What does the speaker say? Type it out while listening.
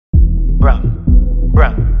Bram,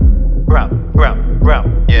 Bram, Bram, Bram,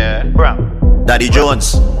 Bram, yeah, Bram. Daddy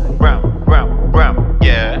Jones. Bram, Bram, Bram,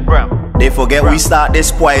 yeah, Bram. They forget we start this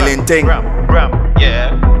spoiling thing. Bram, Bram,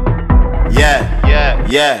 yeah.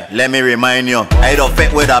 Yeah, let me remind you. I don't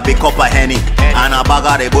fit with a big cup of Henny and a bag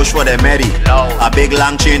of the bush for the Mary. A big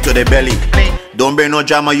long chain to the belly. Don't bring no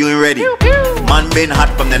drama, you ain't ready. Man been hot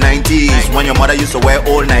from the 90s when your mother used to wear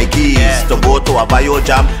old Nikes to go to a bio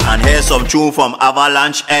jam and hear some tune from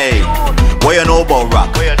Avalanche. Ay, what you know about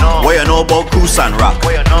rock? What you know about cruise and rock?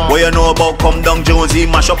 What you know about come down Jonesy,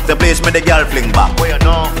 mash up the place, make the girl fling back?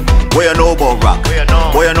 What you know about rock?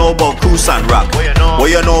 What you know about cruise and rock? What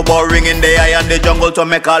you know about ringing the eye and the jungle to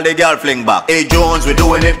make all the girl fling back? Hey Jones, we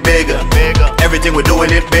doing it bigger. Everything we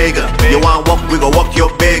doing it bigger. You want walk, we go walk you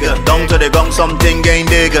bigger. Down to the gong, something gain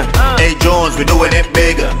digger. Hey Jones, we doing it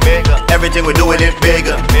bigger. Everything we doing it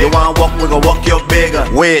bigger. You want walk, we go walk you bigger.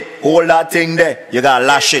 Wait, hold that thing there. You gotta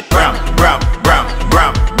lash it. Bram, bram, bram,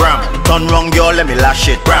 bram, bram. Turn round, girl, let me lash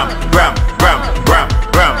it. Bram, bram, bram, bram,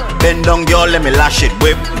 bram. Bend down, girl, let me lash it.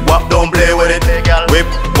 Whip, wop, don't play with it. Whip,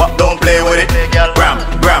 wop, don't play with it. Bram,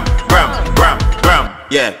 bram, bram, bram, bram.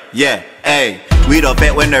 Yeah, hey. We don't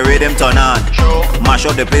bet when the rhythm turn on. Mash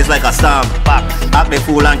up the place like a storm. Act the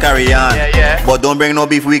fool and carry on. But don't bring no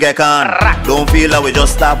beef, we get on. Don't feel like we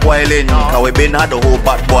just stop boiling. Cause we been had the whole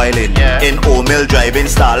pot boiling. In old mill driving,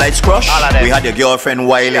 starlights crush. We had your girlfriend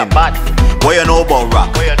whiling. What you know about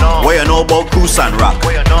rock? What you know about cruise and rock?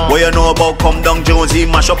 What you know about come down Jonesy,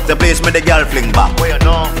 mash up the place, make the girl fling back?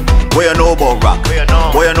 What you know about rock?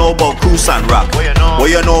 What you know about cruise and rock? What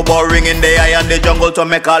you know about ringing the eye and the jungle to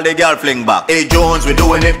make all the girl fling back? Hey Jones, we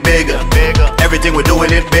doing it bigger. Everything we doing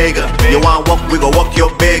it bigger. You want walk, we go walk you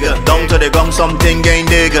bigger. Down to the gong, something gain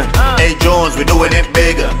digger. Hey Jones, we doing it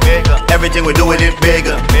bigger. Everything we doing it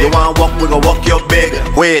bigger. You want walk, we go walk you bigger.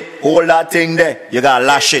 Wait, hold that thing there. You gotta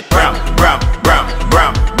lash it. Bram, bram, bram,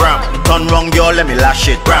 bram, bram. Turn round, girl, let me lash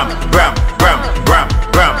it. Bram, bram, bram, bram,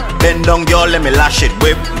 bram. Bend down, girl, let me lash it.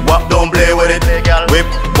 Whip, wop, don't play with it. Whip,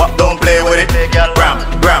 wop, don't play with it. Bram,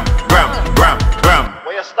 bram, bram, bram, bram.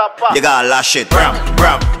 You gotta lash it. Bram,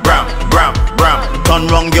 bram, bram, bram, bram. Turn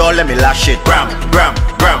round, girl, let me lash it. Bram, bram,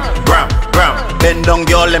 bram, bram, bram. Bend down,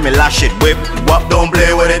 girl, let me lash it. Whip, wop, don't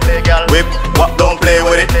play with it. Whip, wop, don't play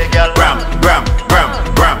with it. Bram, bram, bram,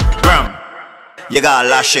 bram, bram. You gotta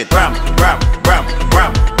lash it. Bram, bram, bram,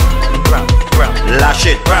 bram, bram, bram. Lash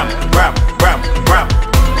it. Bram, bram, bram, bram,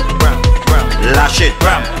 bram, bram. Lash it.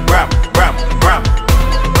 Bram, bram, bram, bram,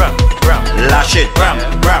 bram, bram. Lash it. Bram,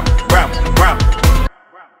 bram, bram, bram.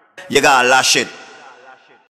 You gotta lash it.